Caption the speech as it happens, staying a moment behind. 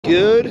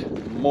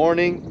Good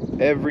morning,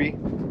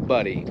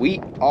 everybody.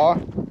 We are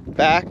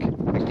back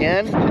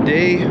again.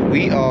 Today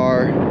we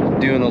are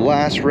doing the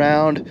last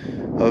round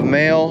of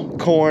male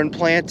corn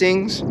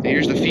plantings.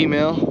 Here's the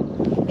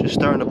female, just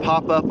starting to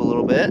pop up a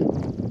little bit.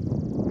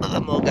 Look at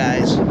them little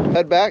guys.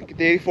 Head back, get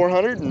the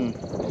 8400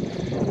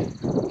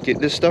 and get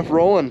this stuff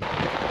rolling.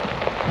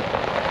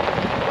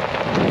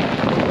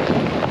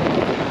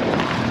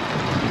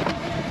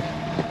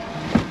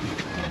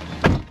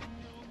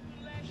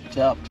 What's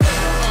up?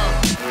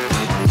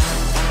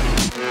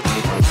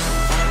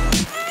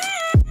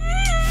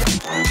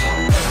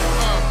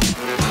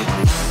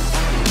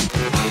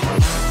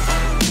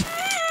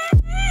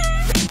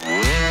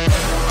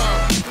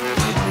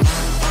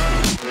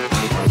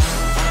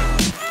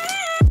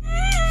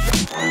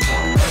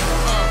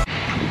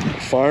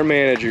 Farm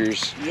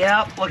managers.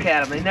 Yep, look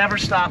at them. They never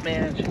stop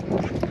managing.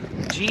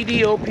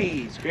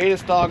 GDOPs,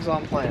 greatest dogs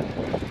on planet.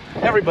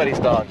 Everybody's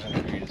dogs are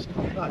the greatest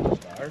dogs. Not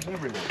just ours,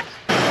 everybody's.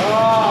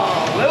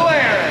 Oh, little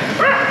Aaron!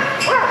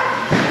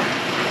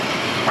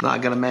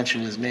 Not gonna mention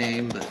his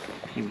name, but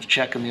he was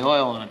checking the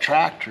oil on a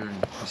tractor,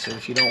 and he said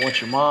if you don't want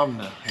your mom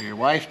to, or your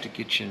wife to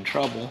get you in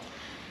trouble,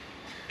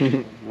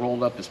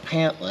 rolled up his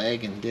pant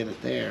leg and did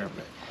it there.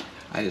 But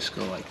I just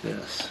go like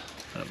this.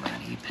 Put it in my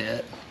knee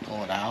pit,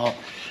 pull it out,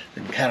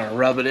 then kind of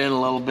rub it in a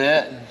little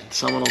bit, and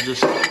someone will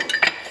just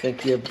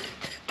think you've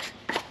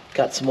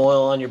got some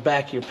oil on your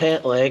back of your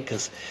pant leg,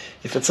 because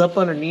if it's up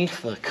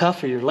underneath the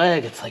cuff of your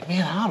leg, it's like,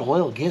 man, how did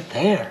oil get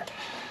there?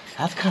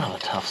 That's kind of a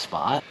tough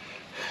spot.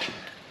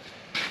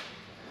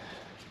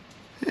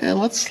 Yeah,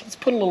 let's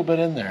put a little bit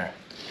in there.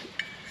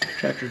 The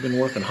tractor's been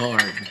working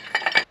hard.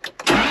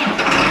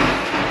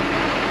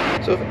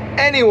 So if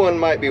anyone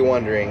might be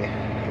wondering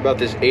about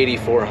this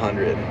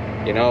 8400,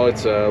 you know,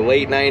 it's a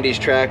late 90s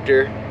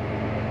tractor.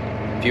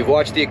 If you've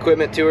watched the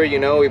equipment tour, you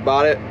know we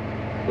bought it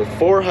with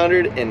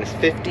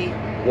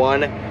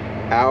 451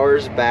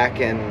 hours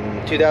back in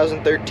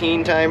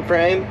 2013 time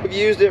frame. We've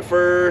used it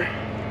for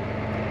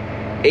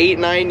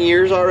 8-9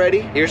 years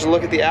already. Here's a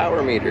look at the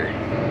hour meter.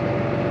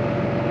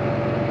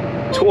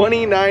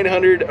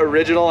 2,900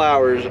 original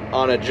hours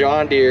on a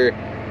John Deere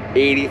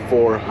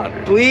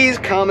 8400. Please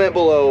comment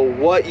below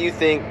what you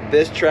think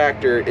this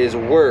tractor is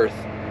worth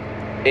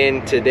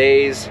in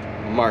today's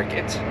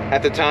market.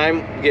 At the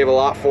time, we gave a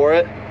lot for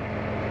it,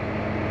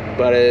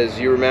 but as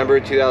you remember,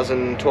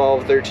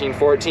 2012, 13,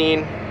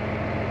 14,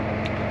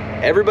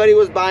 everybody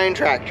was buying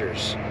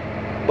tractors,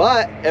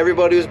 but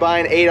everybody was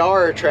buying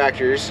 8R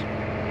tractors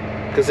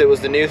because it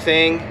was the new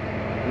thing,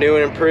 new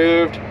and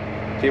improved.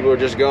 People were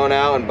just going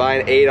out and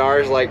buying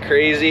 8Rs like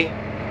crazy.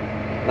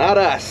 Not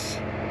us.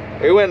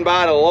 We went and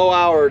bought a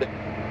low-hourred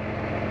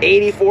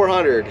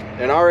 8400,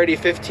 an already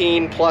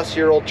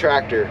 15-plus-year-old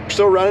tractor. We're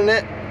still running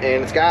it,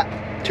 and it's got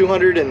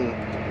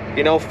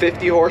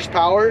 250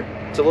 horsepower.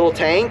 It's a little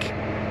tank.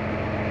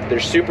 They're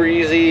super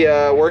easy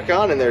work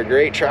on, and they're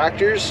great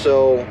tractors,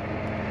 so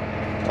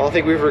I don't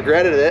think we've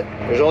regretted it.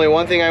 There's only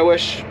one thing I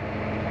wish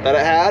that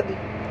it had,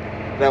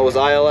 and that was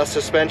ILS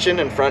suspension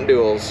and front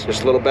duals.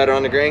 Just a little better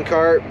on the grain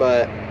cart,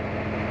 but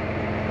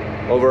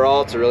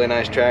overall it's a really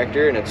nice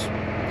tractor, and it's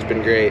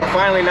been great.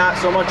 Finally not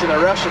so much in the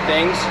rush of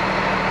things.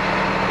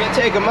 I'm gonna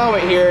take a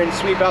moment here and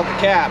sweep out the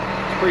cab.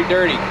 It's pretty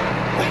dirty.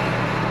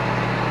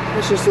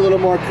 It's just a little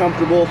more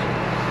comfortable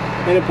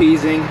and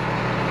appeasing.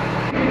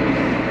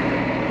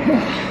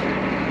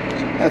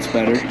 That's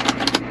better.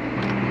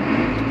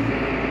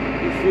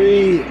 Be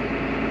free.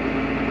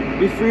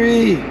 Be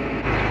free.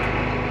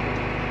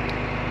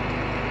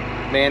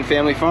 Man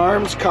Family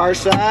Farms, car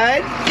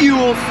side,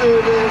 fuel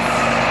service.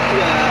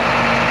 Yeah.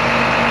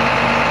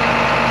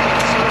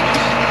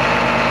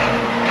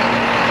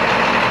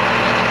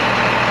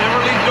 Never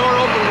leave door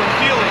open when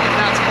fueling if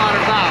that's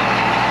spotter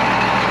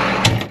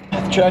valve.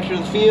 Got the tractor to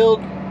the field,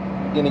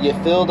 gonna get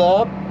filled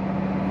up.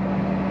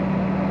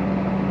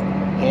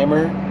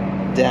 Hammer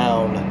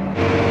down.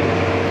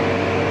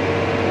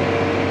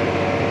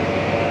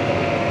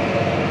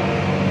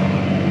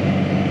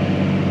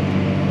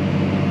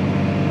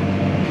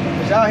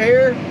 Out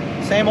here,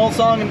 same old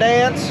song and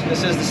dance.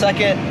 This is the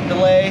second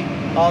delay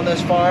on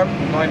this farm.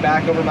 Going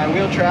back over my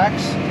wheel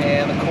tracks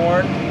and the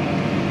corn.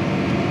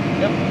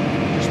 Yep,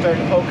 just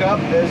starting to poke up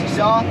as you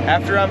saw.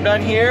 After I'm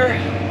done here,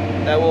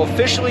 that will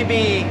officially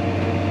be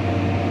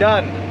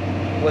done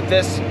with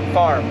this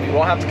farm. We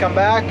won't have to come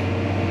back,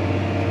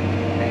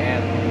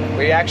 and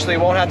we actually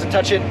won't have to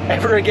touch it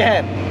ever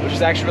again, which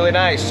is actually really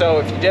nice. So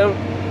if you don't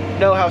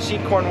know how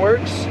seed corn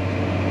works,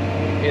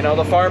 you know,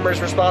 the farmer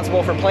is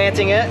responsible for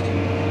planting it,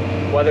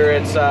 whether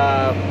it's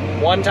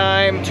 1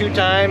 time, 2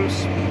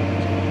 times,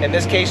 in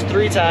this case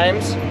 3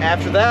 times.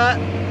 After that,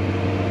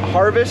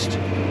 harvest,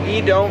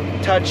 we don't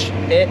touch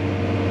it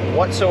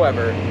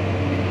whatsoever.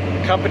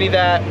 The company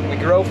that we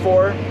grow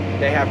for,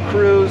 they have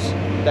crews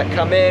that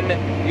come in.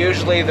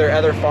 Usually they're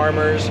other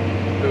farmers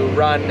who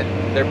run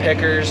their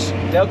pickers.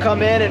 They'll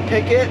come in and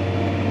pick it,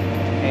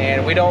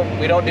 and we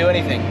don't do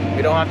anything.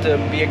 We don't have to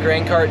be a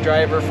grain cart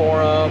driver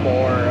for them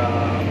or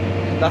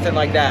nothing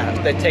like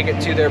that. They take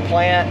it to their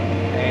plant,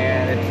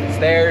 and it's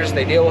theirs,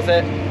 they deal with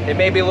it. It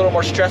may be a little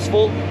more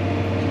stressful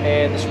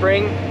in the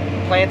spring,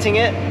 planting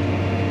it,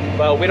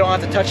 but we don't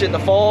have to touch it in the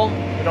fall.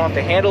 We don't have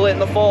to handle it in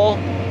the fall.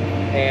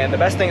 And the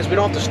best thing is we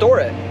don't have to store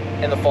it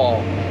in the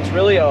fall. It's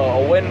really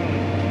a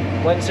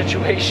win-win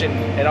situation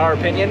in our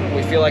opinion.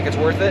 We feel like it's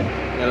worth it.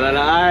 Got a lot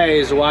of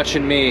eyes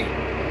watching me.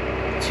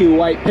 2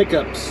 white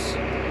pickups.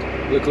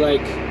 Look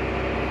like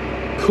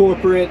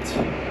corporate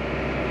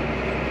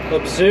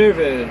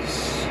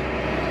observers.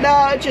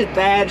 No, it's just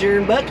Badger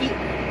and Bucky.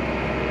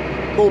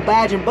 Little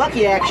Badger and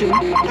Bucky action.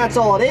 That's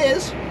all it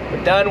is.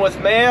 We're done with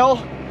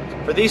mail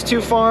for these 2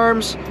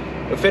 farms.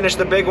 We finished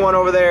the big one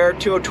over there,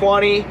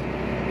 220,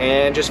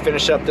 and just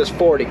finished up this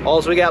 40.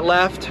 All we got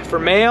left for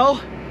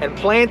mail and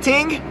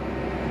planting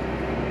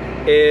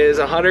is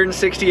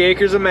 160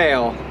 acres of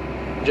mail.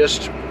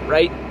 Just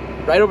right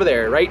over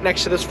there, right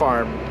next to this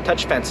farm.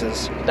 Touch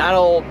fences.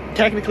 That'll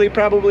technically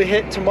probably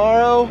hit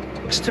tomorrow.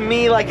 Looks to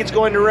me like it's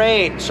going to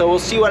rain, so we'll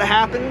see what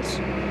happens.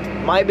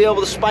 Might be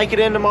able to spike it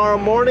in tomorrow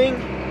morning,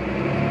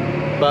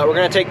 but we're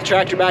gonna take the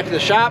tractor back to the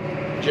shop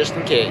just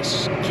in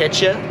case.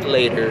 Catch ya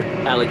later,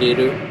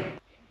 alligator.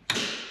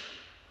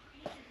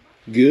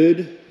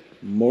 Good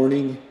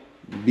morning,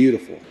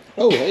 beautiful.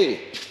 Oh, hey,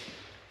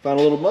 found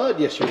a little mud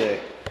yesterday.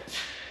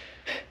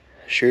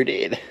 Sure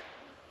did.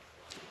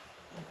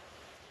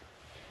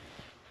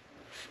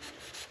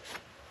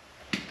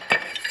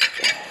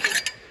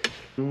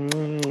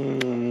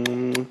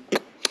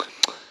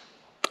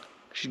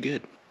 She's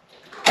good.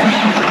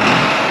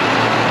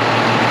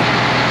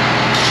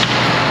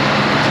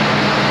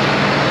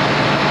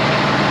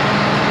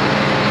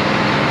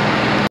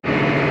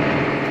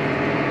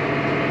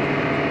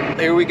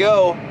 Here we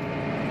go.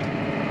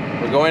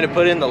 We're going to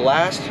put in the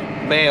last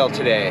mail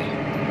today.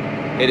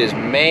 It is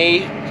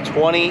May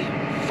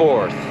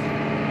 24th.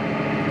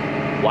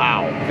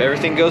 Wow. If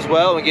everything goes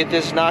well and we get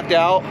this knocked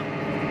out,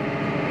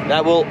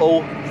 that will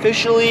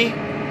officially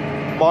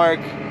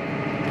mark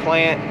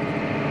plant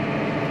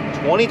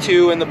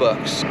 22 in the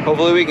books.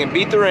 Hopefully we can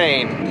beat the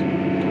rain.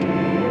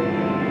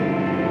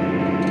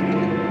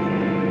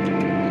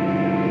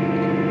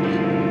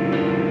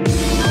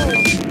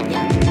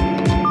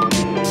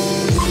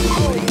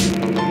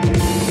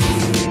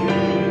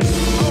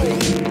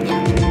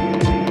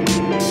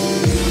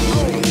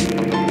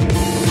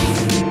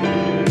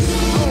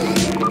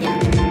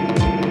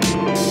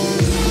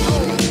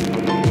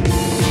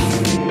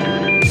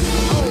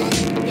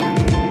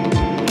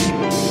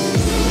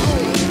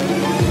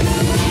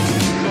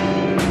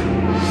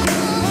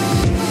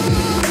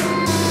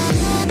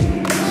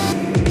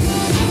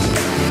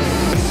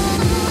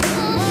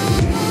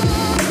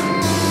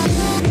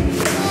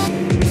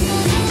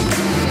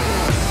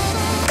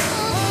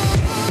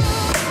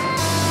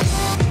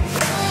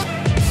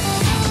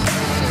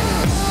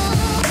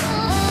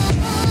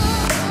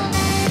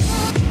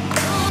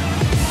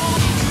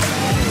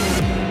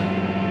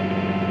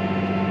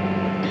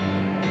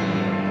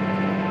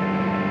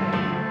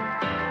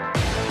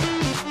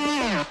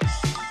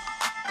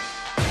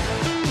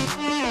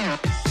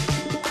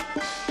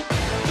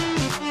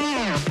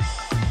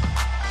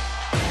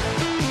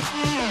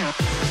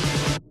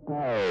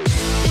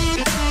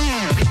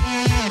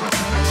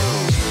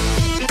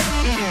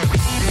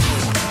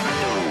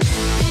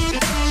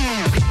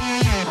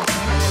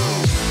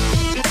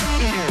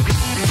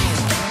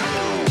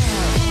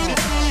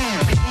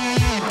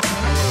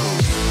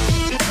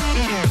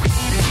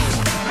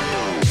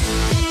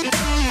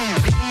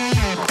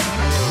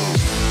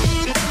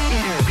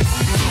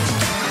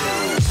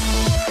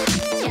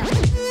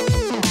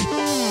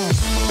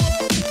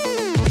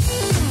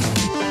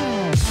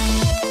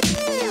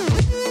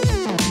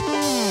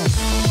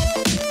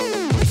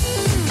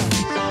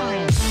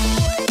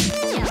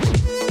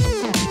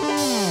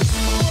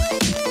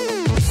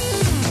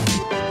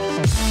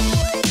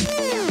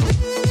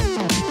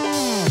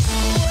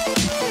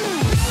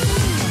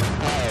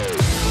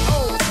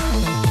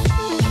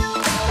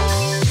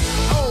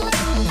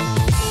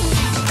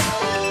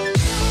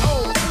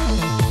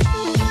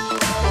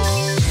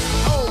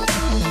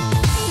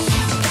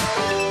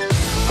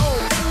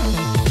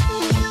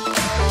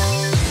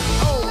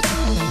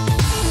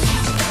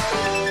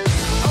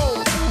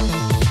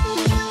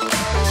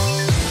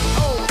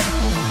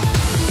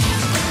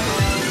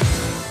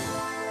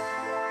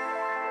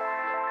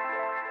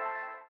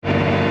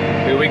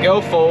 Here we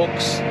go,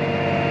 folks.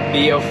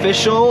 The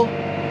official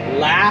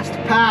last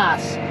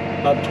pass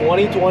of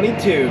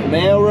 2022.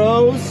 Mail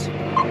rows.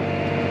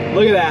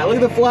 Look at that. Look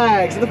at the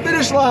flags and the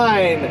finish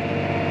line.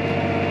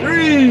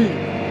 3,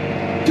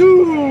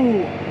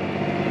 2,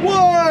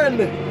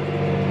 1.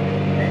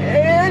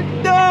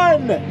 And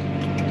done.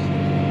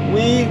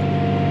 We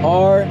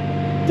are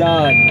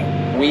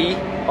done. We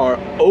are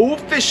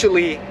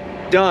officially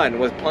done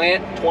with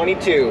plant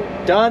 22.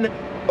 Done,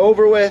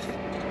 over with,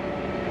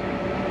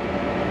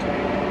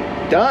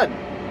 done.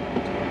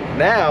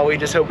 Now we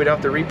just hope we don't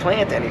have to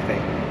replant anything,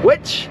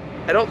 which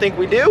I don't think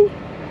we do.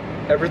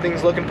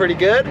 Everything's looking pretty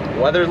good.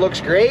 Weather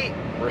looks great.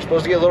 We're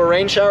supposed to get a little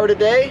rain shower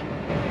today.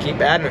 Keep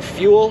adding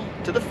fuel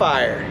to the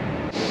fire.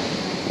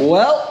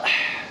 Well,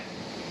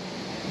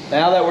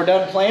 Now that we're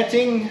done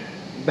planting,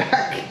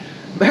 back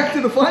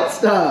to the fun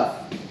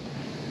stuff.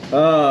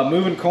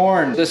 Moving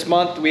corn. This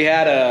month we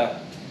had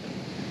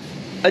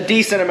a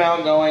decent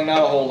amount going,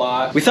 not a whole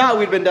lot. We thought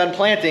we'd been done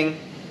planting,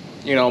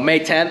 you know,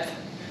 May 10th,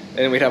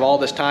 and we'd have all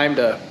this time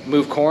to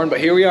move corn, but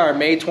here we are,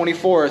 May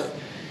 24th.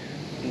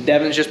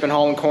 Devin's just been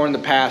hauling corn the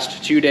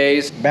past 2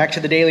 days. Back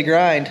to the daily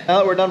grind. Now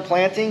that we're done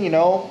planting, you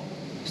know,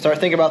 start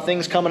thinking about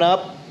things coming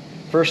up.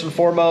 First and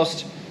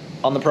foremost,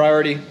 on the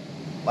priority,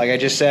 like I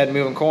just said,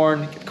 moving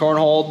corn, get the corn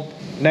hauled.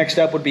 Next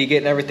up would be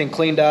getting everything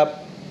cleaned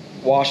up,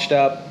 washed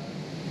up,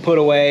 put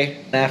away.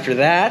 And after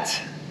that,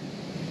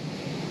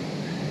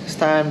 it's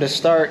time to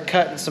start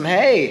cutting some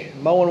hay,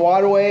 mowing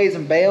waterways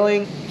and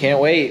baling. Can't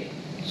wait.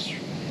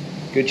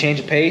 Good change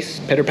of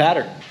pace, pitter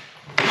patter.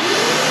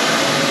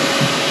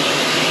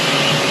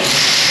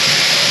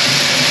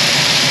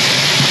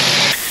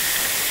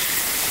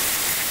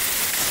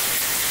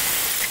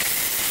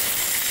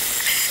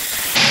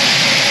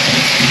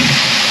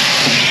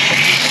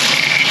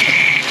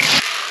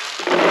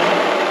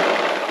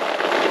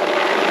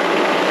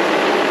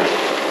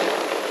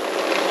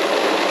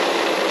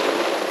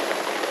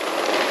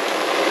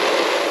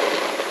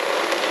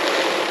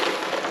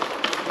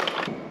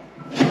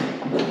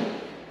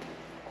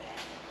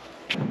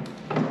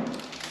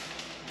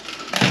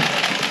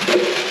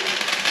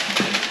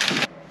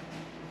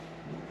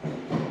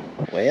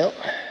 Well,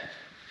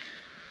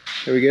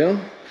 there we go.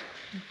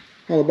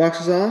 All the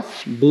boxes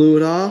off. Blew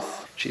it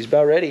off. She's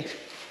about ready.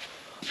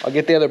 I'll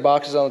get the other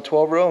boxes on the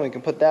 12 row and we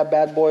can put that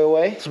bad boy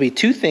away. This will be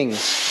two things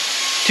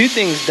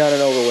done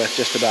and over with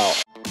just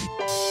about.